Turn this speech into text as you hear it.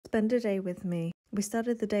spend a day with me. We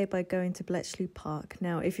started the day by going to Bletchley Park.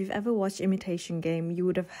 Now, if you've ever watched Imitation Game, you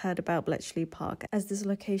would have heard about Bletchley Park, as this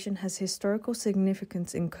location has historical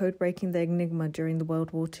significance in code-breaking the Enigma during the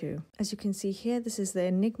World War II. As you can see here, this is the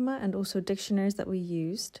Enigma and also dictionaries that we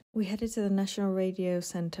used. We headed to the National Radio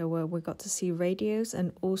Centre where we got to see radios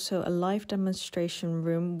and also a live demonstration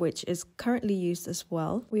room, which is currently used as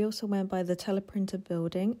well. We also went by the teleprinter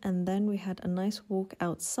building, and then we had a nice walk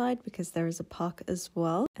outside because there is a park as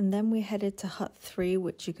well. And then we headed to Hut 3,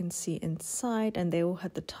 which you can see inside, and they all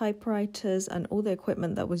had the typewriters and all the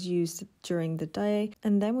equipment that was used during the day.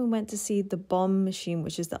 And then we went to see the bomb machine,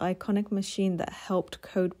 which is the iconic machine that helped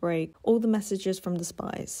code break all the messages from the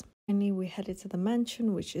spies. Finally, we headed to the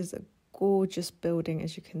mansion, which is a gorgeous building.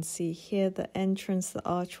 As you can see here, the entrance, the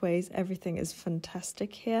archways, everything is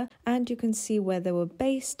fantastic here, and you can see where they were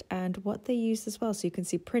based and what they used as well. So you can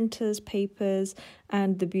see printers, papers,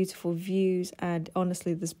 and the beautiful views. And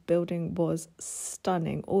honestly, this building was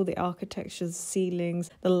stunning. All the architecture, the ceilings,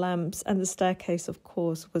 the lamps, and the staircase, of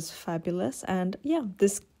course, was fabulous. And yeah,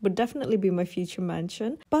 this would definitely be my future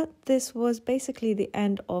mansion. But this was basically the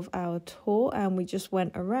end of our tour, and we just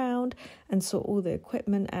went around and saw all the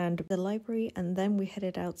equipment and the library, and then we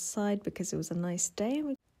headed outside because it was a nice day.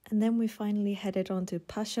 And then we finally headed on to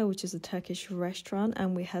Pasha, which is a Turkish restaurant,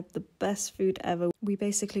 and we had the best food ever. We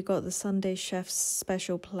basically got the Sunday chef's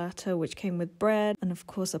special platter, which came with bread and of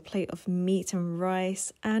course a plate of meat and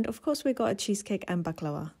rice, and of course we got a cheesecake and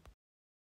baklava.